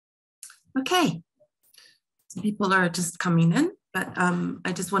Okay, so people are just coming in, but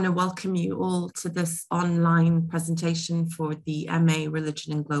I just want to welcome you all to this online presentation for the MA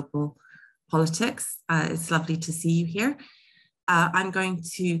Religion and Global Politics. It's lovely to see you here. I'm going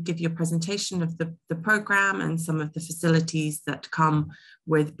to give you a presentation of the program and some of the facilities that come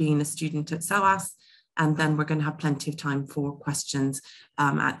with being a student at SOAS, and then we're going to have plenty of time for questions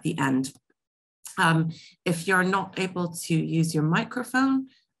at the end. If you're not able to use your microphone,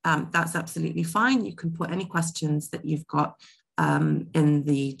 that's absolutely fine. You can put any questions that you've got in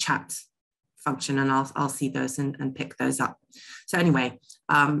the chat function, and I'll see those and pick those up. So anyway,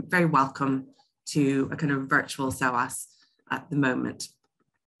 very welcome to a kind of virtual SOAS at the moment.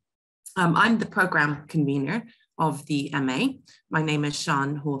 I'm the program convener of the MA. My name is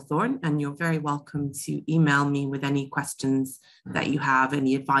Sian Hawthorne, and you're very welcome to email me with any questions that you have,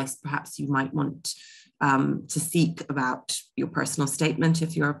 any advice perhaps you might want to seek about your personal statement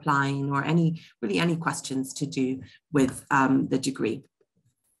if you're applying, or really any questions to do with the degree.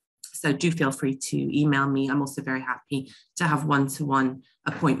 So do feel free to email me. I'm also very happy to have one-to-one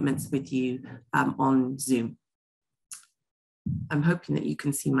appointments with you on Zoom. I'm hoping that you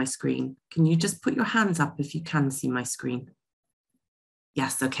can see my screen. Can you just put your hands up if you can see my screen?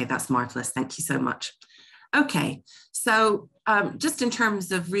 Yes, okay, that's marvelous. Thank you so much. Okay, so just in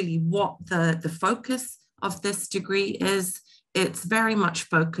terms of really what the focus of this degree is, it's very much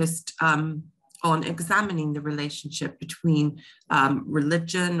focused on examining the relationship between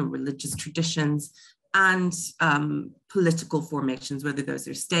religion or religious traditions and political formations, whether those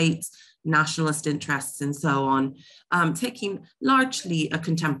are states, nationalist interests, and so on, taking largely a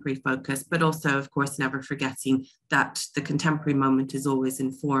contemporary focus, but also, of course, never forgetting that the contemporary moment is always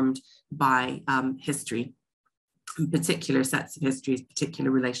informed by history, particular sets of histories,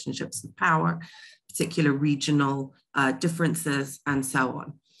 particular relationships of power, particular regional differences, and so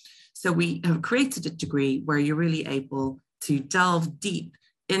on. So we have created a degree where you're really able to delve deep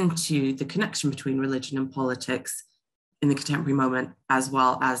into the connection between religion and politics in the contemporary moment, as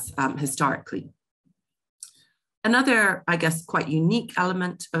well as historically. Another, I guess, quite unique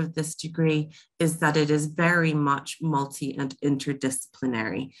element of this degree is that it is very much multi and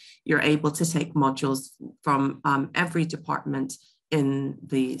interdisciplinary. You're able to take modules from every department in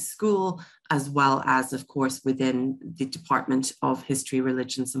the school, as well as, of course, within the Department of History,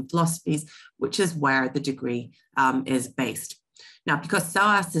 Religions and Philosophies, which is where the degree is based. Now, because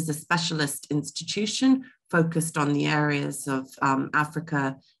SOAS is a specialist institution focused on the areas of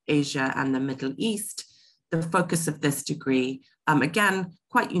Africa, Asia, and the Middle East, the focus of this degree, again,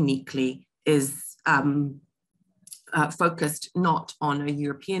 quite uniquely, is focused not on a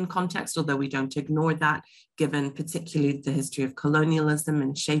European context, although we don't ignore that, given particularly the history of colonialism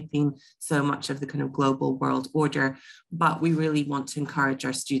and shaping so much of the kind of global world order. But we really want to encourage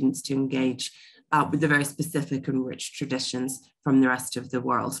our students to engage with the very specific and rich traditions from the rest of the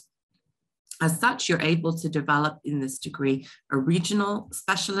world. As such, you're able to develop in this degree a regional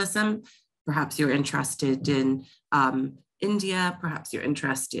specialism. Perhaps you're interested in India, perhaps you're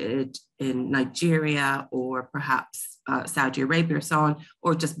interested in Nigeria, or perhaps Saudi Arabia or so on,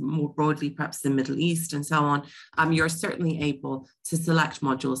 or just more broadly, perhaps the Middle East and so on. You're certainly able to select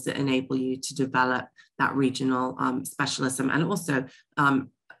modules that enable you to develop that regional specialism, and also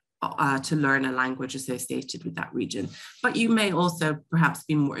to learn a language associated with that region. But you may also perhaps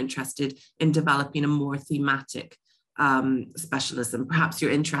be more interested in developing a more thematic specialism. Perhaps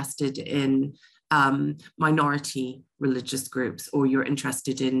you're interested in minority religious groups, or you're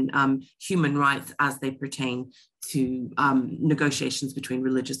interested in human rights as they pertain to negotiations between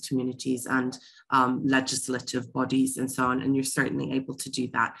religious communities and legislative bodies and so on. And you're certainly able to do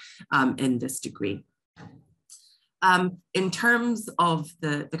that in this degree. In terms of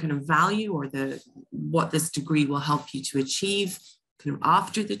the kind of value or what this degree will help you to achieve kind of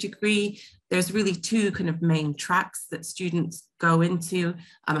after the degree, there's really two kind of main tracks that students go into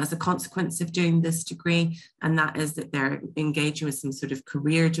as a consequence of doing this degree. And that is that they're engaging with some sort of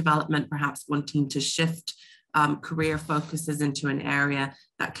career development, perhaps wanting to shift career focuses into an area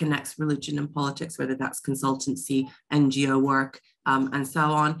that connects religion and politics, whether that's consultancy, NGO work, and so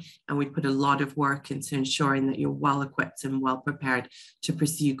on. And we put a lot of work into ensuring that you're well equipped and well prepared to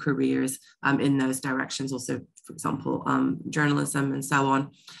pursue careers in those directions, also, for example, journalism and so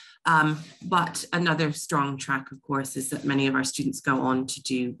on. But another strong track, of course, is that many of our students go on to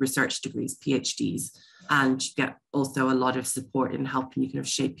do research degrees, PhDs, and you get also a lot of support in helping you kind of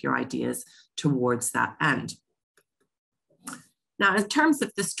shape your ideas towards that end. Now, in terms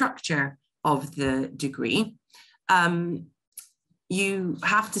of the structure of the degree, you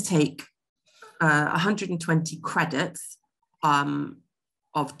have to take 120 credits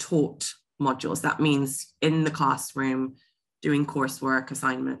of taught modules. That means in the classroom, doing coursework,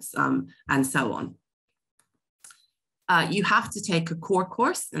 assignments, and so on. You have to take a core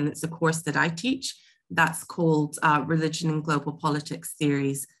course, and it's a course that I teach. That's called Religion and Global Politics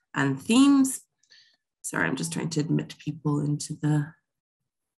Theories and Themes. Sorry, I'm just trying to admit people into the,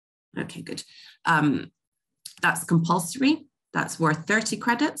 okay, good. That's compulsory, that's worth 30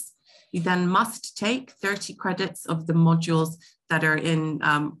 credits. You then must take 30 credits of the modules that are in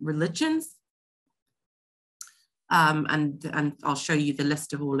religions. And I'll show you the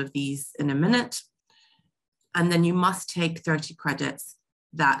list of all of these in a minute. And then you must take 30 credits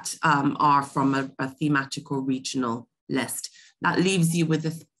that are from a thematic or regional list. That leaves you with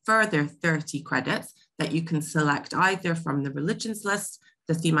a further 30 credits that you can select either from the religions list,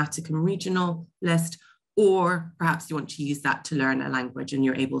 the thematic and regional list, or perhaps you want to use that to learn a language, and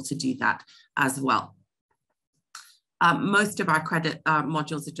you're able to do that as well. Most of our credit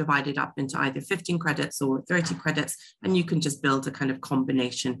modules are divided up into either 15 credits or 30 credits, and you can just build a kind of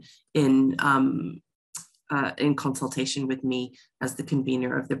combination in consultation with me as the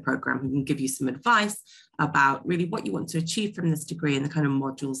convener of the program, who can give you some advice about really what you want to achieve from this degree and the kind of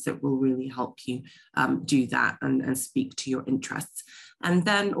modules that will really help you do that and speak to your interests. And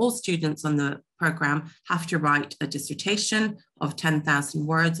then all students on the program have to write a dissertation of 10,000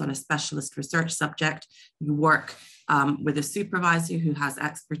 words on a specialist research subject. You work with a supervisor who has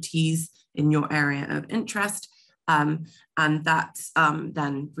expertise in your area of interest. And that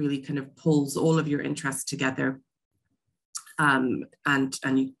then really kind of pulls all of your interests together, and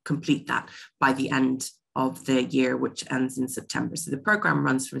you complete that by the end of the year, which ends in September. So the program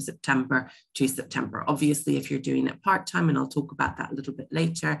runs from September to September. Obviously, if you're doing it part-time, and I'll talk about that a little bit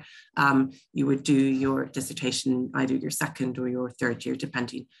later, you would do your dissertation either your second or your third year,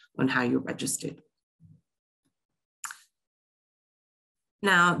 depending on how you're registered.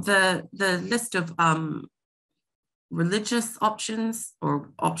 Now, the list of religious options or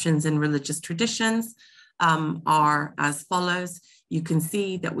options in religious traditions are as follows. You can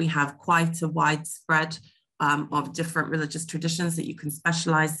see that we have quite a widespread of different religious traditions that you can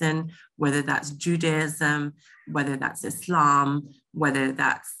specialize in, whether that's Judaism, whether that's Islam, whether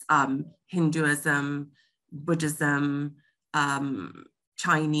that's Hinduism, Buddhism,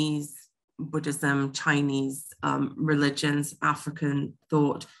 Chinese Buddhism, Chinese religions, African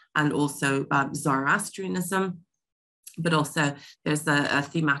thought, and also Zoroastrianism. But also there's a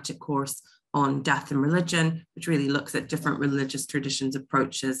thematic course on death and religion, which really looks at different religious traditions'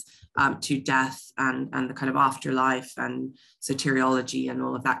 approaches to death and the kind of afterlife and soteriology and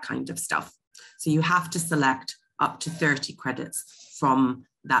all of that kind of stuff. So you have to select up to 30 credits from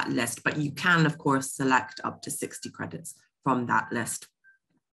that list, but you can, of course, select up to 60 credits from that list.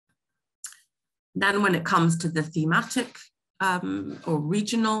 Then when it comes to the thematic or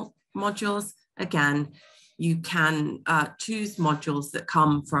regional modules, again, you can choose modules that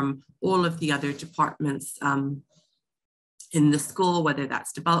come from all of the other departments in the school, whether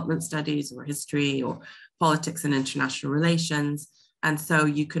that's development studies or history or politics and international relations. And so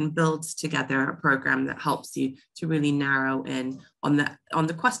you can build together a program that helps you to really narrow in on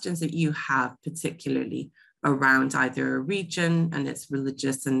the questions that you have, particularly around either a region and its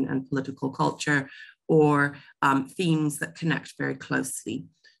religious and political culture, or themes that connect very closely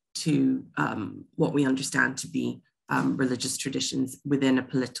to what we understand to be religious traditions within a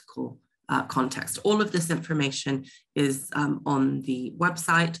political context. All of this information is on the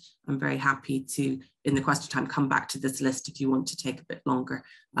website. I'm very happy to, in the question time, come back to this list if you want to take a bit longer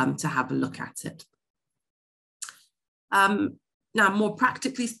to have a look at it. Now, more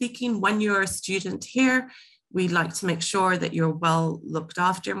practically speaking, when you're a student here, we'd like to make sure that you're well looked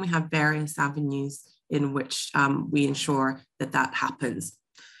after, and we have various avenues in which we ensure that that happens.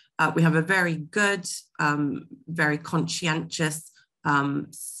 We have a very good, very conscientious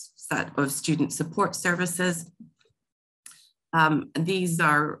set of student support services. These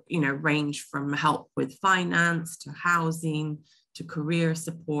are, range from help with finance to housing to career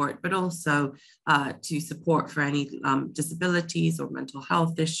support, but also to support for any disabilities or mental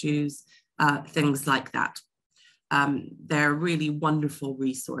health issues, things like that. They're a really wonderful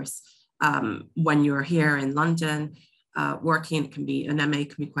resource. When you're here in London, working, it can be, an MA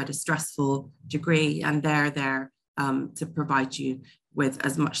can be quite a stressful degree, and they're there to provide you with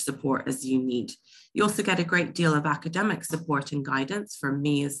as much support as you need. You also get a great deal of academic support and guidance from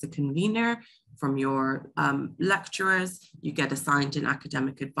me as the convener, from your lecturers. You get assigned an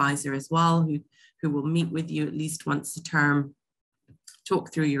academic advisor as well, who will meet with you at least once a term,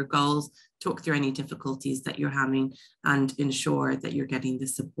 talk through your goals, talk through any difficulties that you're having, and ensure that you're getting the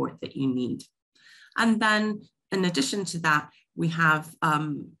support that you need. And then in addition to that, we have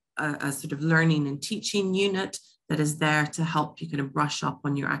a sort of learning and teaching unit that is there to help you kind of brush up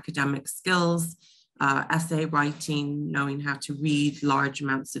on your academic skills, essay writing, knowing how to read large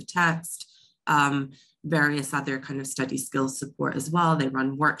amounts of text, various other kind of study skills support as well. They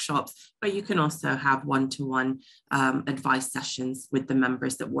run workshops, but you can also have one-to-one advice sessions with the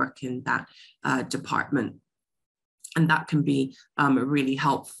members that work in that department. And that can be a really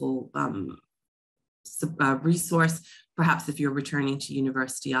helpful resource. Perhaps if you're returning to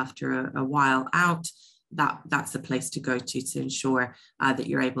university after a while out, that's a place to go to ensure that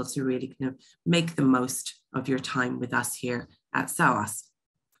you're able to really kind of make the most of your time with us here at SOAS.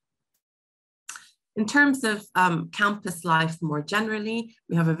 In terms of campus life more generally,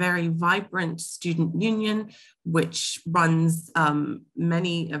 we have a very vibrant student union, which runs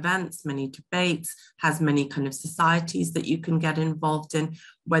many events, many debates, has many kind of societies that you can get involved in,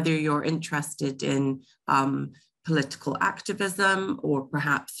 whether you're interested in political activism, or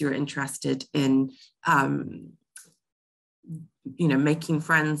perhaps you're interested in making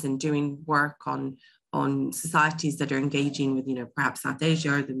friends and doing work on societies that are engaging with perhaps South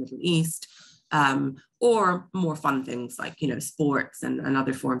Asia or the Middle East, or more fun things like sports and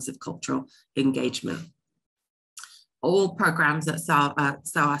other forms of cultural engagement. All programs at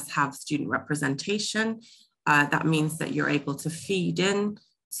SOAS have student representation. That means that you're able to feed in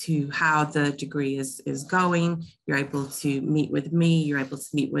to how the degree is going. You're able to meet with me, you're able to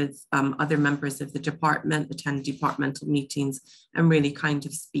meet with other members of the department, attend departmental meetings, and really kind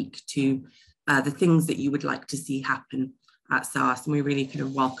of speak to the things that you would like to see happen at SOAS. And we really kind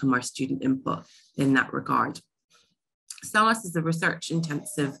of welcome our student input in that regard. SOAS is a research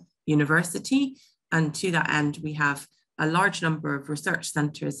intensive university, and to that end, we have a large number of research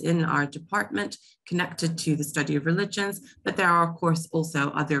centres in our department connected to the study of religions, but there are of course also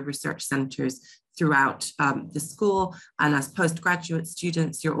other research centres throughout the school. And as postgraduate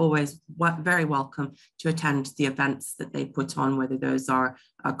students, you're always very welcome to attend the events that they put on, whether those are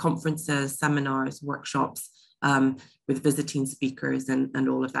conferences, seminars, workshops, with visiting speakers and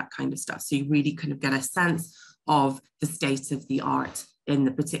all of that kind of stuff. So you really kind of get a sense of the state of the art in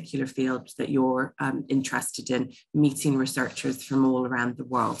the particular field that you're interested in, meeting researchers from all around the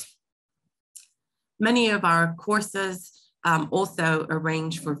world. Many of our courses also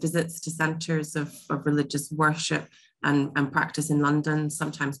arrange for visits to centres of religious worship and practice in London,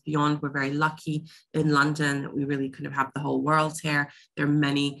 sometimes beyond. We're very lucky in London that we really kind of have the whole world here. There are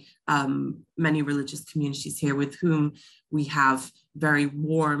many religious communities here with whom we have very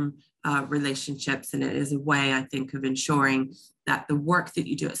warm relationships, and it is a way, I think, of ensuring that the work that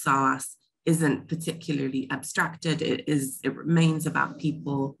you do at SOAS isn't particularly abstracted. It remains about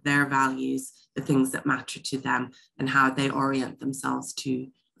people, their values, the things that matter to them, and how they orient themselves to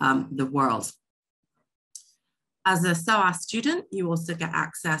the world. As a SOAS student, you also get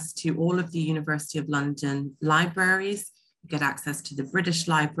access to all of the University of London libraries. You get access to the British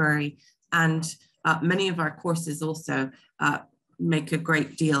Library, and many of our courses also make a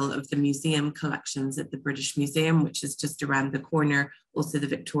great deal of the museum collections at the British Museum, which is just around the corner, also the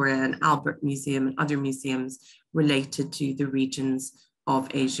Victoria and Albert Museum and other museums related to the regions of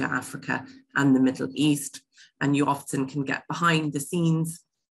Asia, Africa, and the Middle East. And you often can get behind the scenes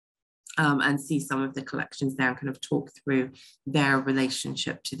and see some of the collections there and kind of talk through their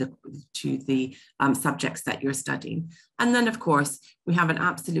relationship to the subjects that you're studying. And then, of course, we have an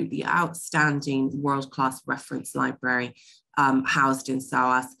absolutely outstanding world-class reference library housed in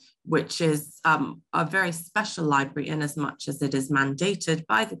SOAS, which is a very special library in as much as it is mandated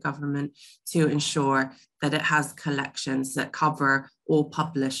by the government to ensure that it has collections that cover all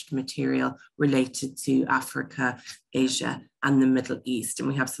published material related to Africa, Asia, and the Middle East. And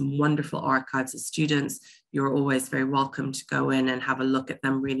we have some wonderful archives of students. You're always very welcome to go in and have a look at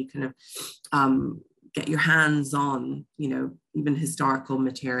them, really kind of get your hands on, even historical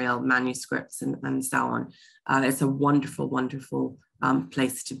material, manuscripts, and so on. It's a wonderful, wonderful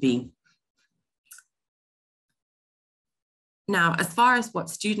place to be. Now, as far as what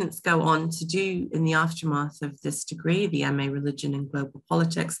students go on to do in the aftermath of this degree, the MA Religion and Global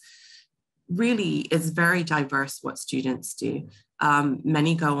Politics, really is very diverse what students do.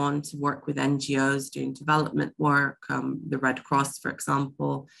 Many go on to work with NGOs doing development work, the Red Cross, for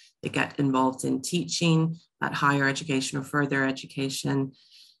example. They get involved in teaching at higher education or further education.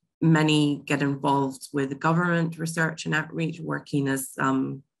 Many get involved with government research and outreach, working as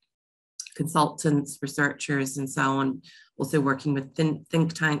consultants, researchers, and so on, also working with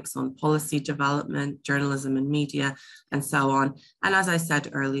think tanks on policy development, journalism and media, and so on. And as I said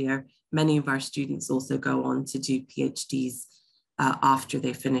earlier, many of our students also go on to do PhDs after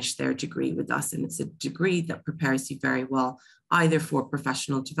they finish their degree with us. And it's a degree that prepares you very well, either for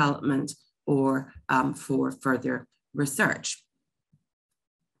professional development or for further research.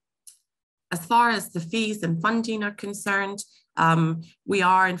 As far as the fees and funding are concerned, we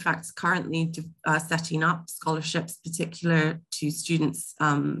are in fact currently setting up scholarships, particular to students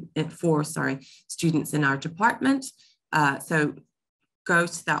students in our department. So go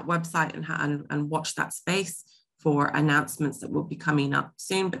to that website and watch that space for announcements that will be coming up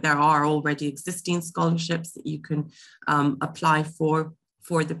soon. But there are already existing scholarships that you can apply for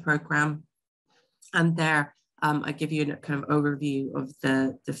the program. And there I give you a kind of overview of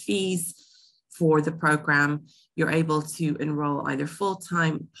the fees for the program. You're able to enroll either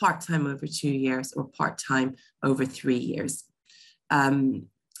full-time, part-time over 2 years, or part-time over 3 years.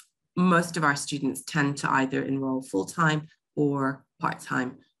 Most of our students tend to either enroll full-time or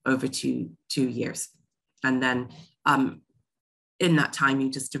part-time over two years. And then in that time, you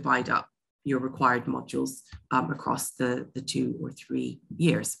just divide up your required modules across the 2 or 3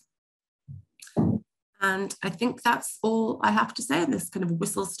 years. And I think that's all I have to say in this kind of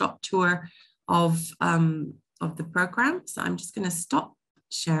whistle-stop tour of the program. So I'm just going to stop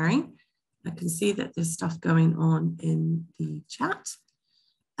sharing. I can see that there's stuff going on in the chat.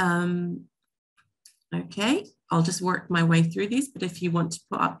 Okay, I'll just work my way through these, but if you want to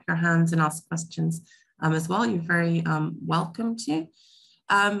put up your hands and ask questions as well, you're very welcome to.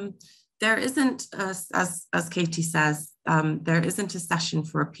 There isn't, as Katie says, there isn't a session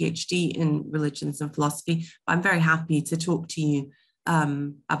for a PhD in religions and philosophy. I'm very happy to talk to you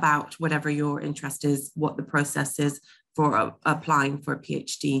about whatever your interest is, what the process is for applying for a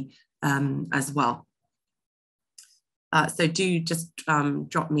PhD as well. So do just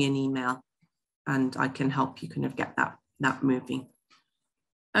drop me an email and I can help you kind of get that moving.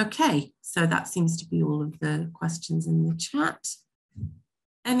 Okay, so that seems to be all of the questions in the chat.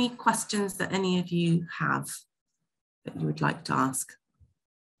 Any questions that any of you have that you would like to ask?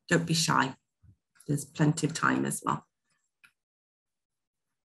 Don't be shy. There's plenty of time as well.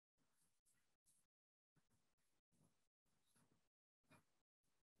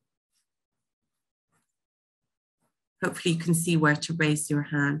 Hopefully you can see where to raise your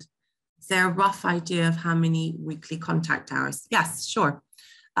hand. Is there a rough idea of how many weekly contact hours? Yes, sure.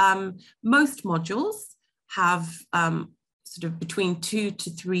 Most modules have sort of between 2 to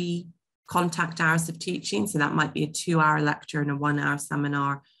 3 contact hours of teaching. So that might be a 2-hour lecture and a 1-hour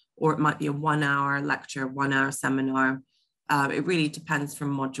seminar, or it might be a 1-hour lecture, 1-hour seminar. It really depends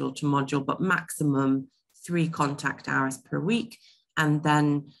from module to module, but maximum 3 contact hours per week. And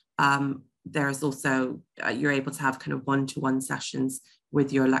then there's also, you're able to have kind of 1-to-1 sessions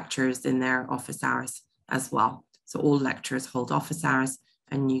with your lecturers in their office hours as well. So all lecturers hold office hours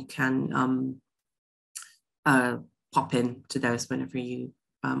and you can pop in to those whenever you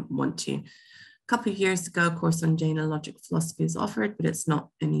want to. A couple of years ago, a course on Jaina logic philosophy is offered, but it's not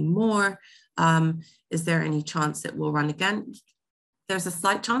anymore. Is there any chance it will run again? There's a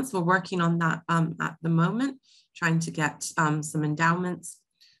slight chance. We're working on that at the moment, trying to get some endowments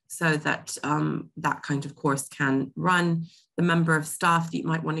so that that kind of course can run. The member of staff that you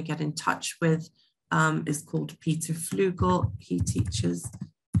might want to get in touch with is called Peter Flugel. He teaches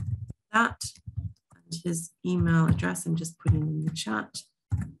that. And his email address, I'm just putting in the chat.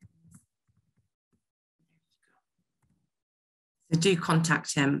 So do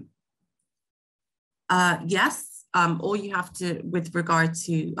contact him. Yes, all you have to, with regard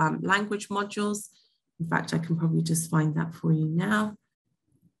to language modules, in fact, I can probably just find that for you now.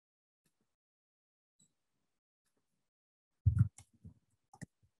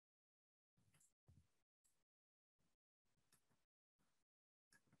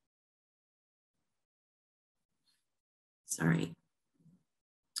 Sorry.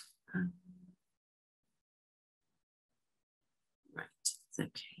 Right, it's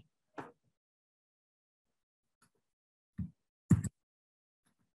okay.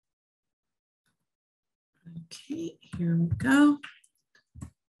 Okay, here we go.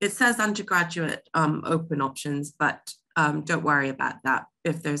 It says undergraduate open options, but don't worry about that.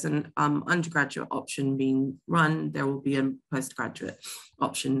 If there's an undergraduate option being run, there will be a postgraduate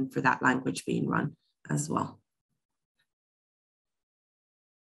option for that language being run as well.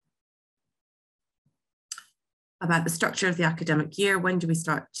 About the structure of the academic year, when do we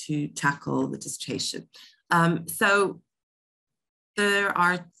start to tackle the dissertation? So there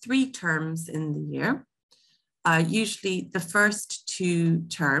are 3 terms in the year. Usually the first 2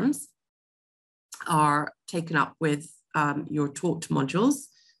 terms are taken up with your taught modules,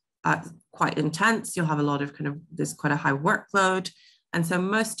 quite intense. You'll have a lot of there's quite a high workload. And so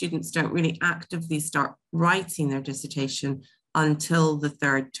most students don't really actively start writing their dissertation until the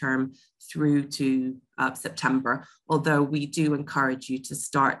third term through to September, although we do encourage you to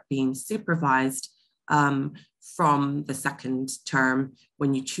start being supervised from the second term.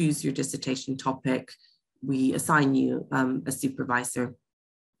 When you choose your dissertation topic, we assign you a supervisor,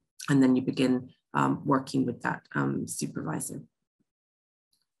 and then you begin working with that supervisor.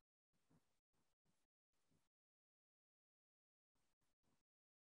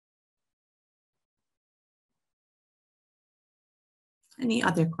 Any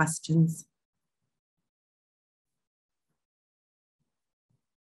other questions?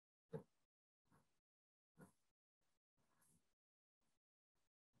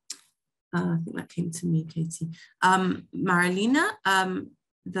 I think that came to me, Katie. Marilina,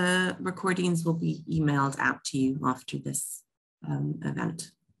 the recordings will be emailed out to you after this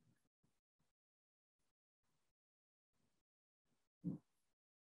event.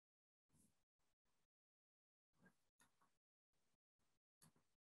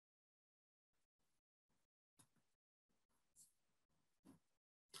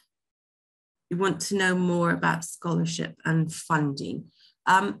 You want to know more about scholarship and funding.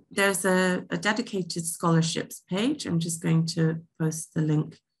 There's a dedicated scholarships page. I'm just going to post the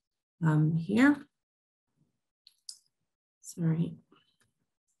link here. Sorry.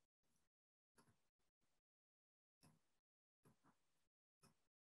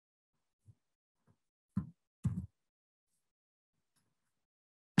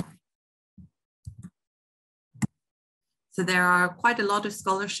 So there are quite a lot of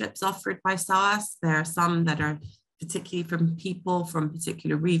scholarships offered by SOAS. There are some that are particularly from people from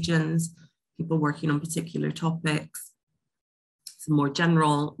particular regions, people working on particular topics, some more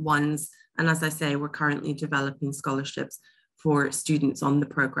general ones. And as I say, we're currently developing scholarships for students on the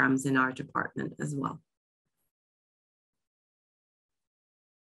programs in our department as well.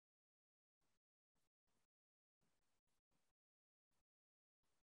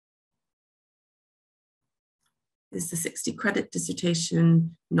 Is the 60 credit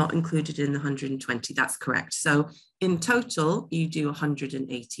dissertation not included in the 120? That's correct. So in total, you do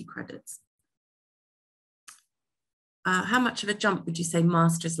 180 credits. How much of a jump would you say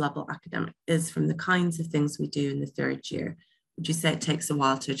master's level academic is from the kinds of things we do in the third year? Would you say it takes a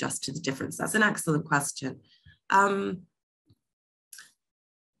while to adjust to the difference? That's an excellent question.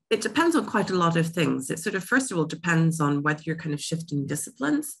 It depends on quite a lot of things. It sort of, first of all, depends on whether you're kind of shifting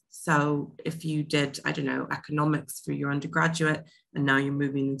disciplines. So if you did, I don't know, economics for your undergraduate, and now you're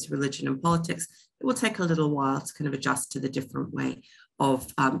moving into religion and politics, it will take a little while to kind of adjust to the different way of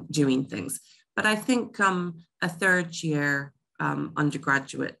doing things. But I think a third year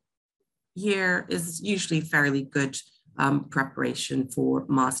undergraduate year is usually fairly good preparation for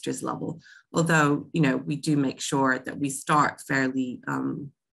master's level. Although, you know, we do make sure that we start fairly,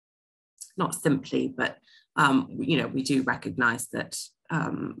 not simply, but, you know, we do recognize that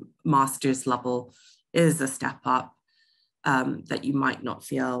master's level is a step up, that you might not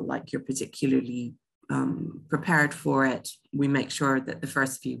feel like you're particularly prepared for it. We make sure that the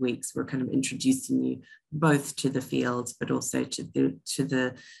first few weeks we're kind of introducing you both to the fields, but also to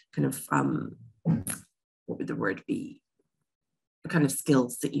the kind of, what would the word be? The kind of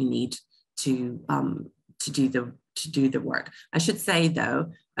skills that you need to do the work. I should say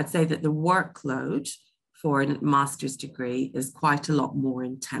though, I'd say that the workload for a master's degree is quite a lot more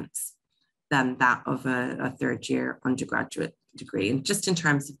intense than that of a third year undergraduate degree. And just in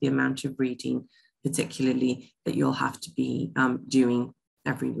terms of the amount of reading, particularly, that you'll have to be doing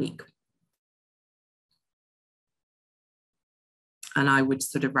every week. And I would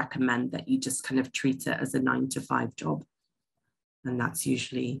sort of recommend that you just kind of treat it as a 9-to-5 job. And that's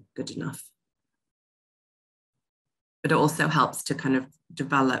usually good enough. But it also helps to kind of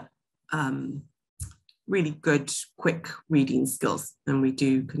develop really good, quick reading skills. And we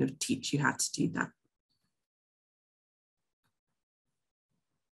do kind of teach you how to do that.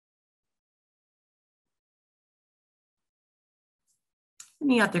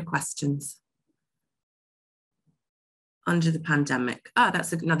 Any other questions? Under the pandemic?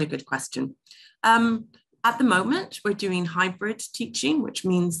 That's another good question. At the moment, we're doing hybrid teaching, which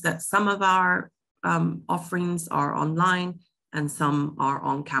means that some of our offerings are online and some are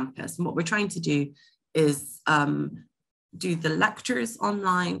on campus. And what we're trying to do is do the lectures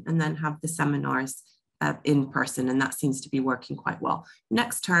online and then have the seminars in person, and that seems to be working quite well.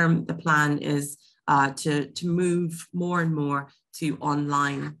 Next term, the plan is to move more and more to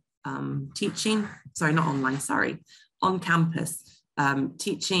online teaching, sorry, not online, sorry, on campus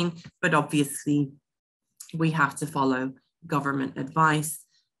teaching, but obviously we have to follow government advice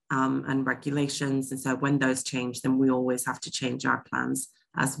and regulations. And so when those change, then we always have to change our plans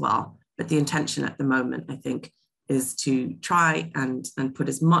as well. But the intention at the moment, I think, is to try and put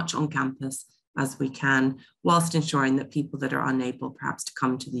as much on campus as we can, whilst ensuring that people that are unable perhaps to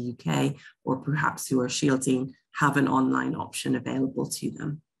come to the UK or perhaps who are shielding have an online option available to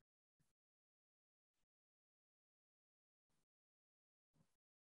them.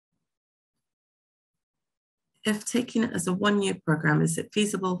 If taking it as a one-year program, is it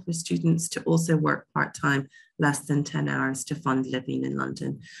feasible for students to also work part-time, less than 10 hours to fund living in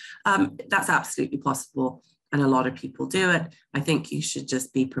London? That's absolutely possible, and a lot of people do it. I think you should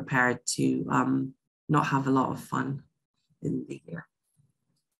just be prepared to not have a lot of fun in the year.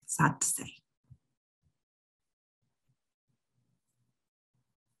 Sad to say.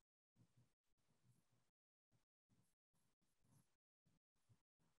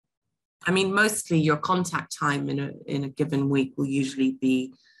 I mean, mostly your contact time in a given week will usually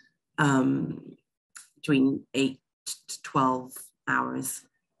be between 8 to 12 hours.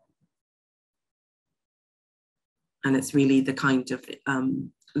 And it's really the kind of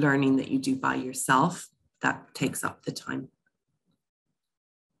learning that you do by yourself that takes up the time.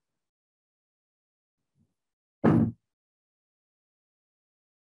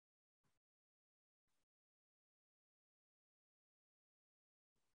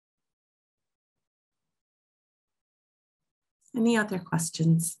 Any other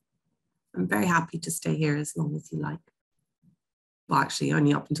questions? I'm very happy to stay here as long as you like. Well, actually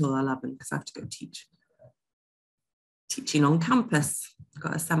only up until 11 because I have to go teach. Teaching on campus. I've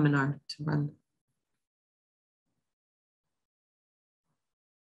got a seminar to run.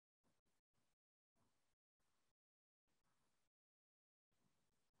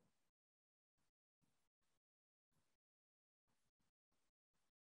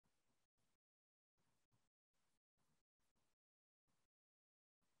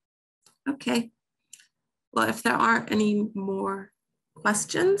 Okay. Well, if there aren't any more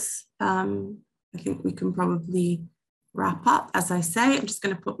questions, I think we can probably wrap up. As I say, I'm just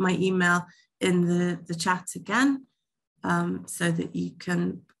going to put my email in the chat again, so that you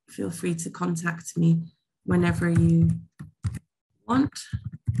can feel free to contact me whenever you want.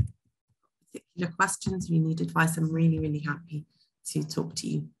 Particular questions, you need advice, I'm really, really happy to talk to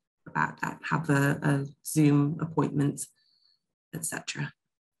you about that, have a Zoom appointment, etc.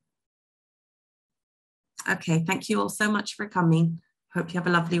 Okay, thank you all so much for coming. Hope you have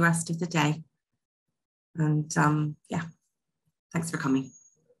a lovely rest of the day. And yeah, thanks for coming.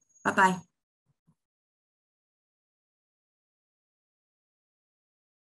 Bye-bye.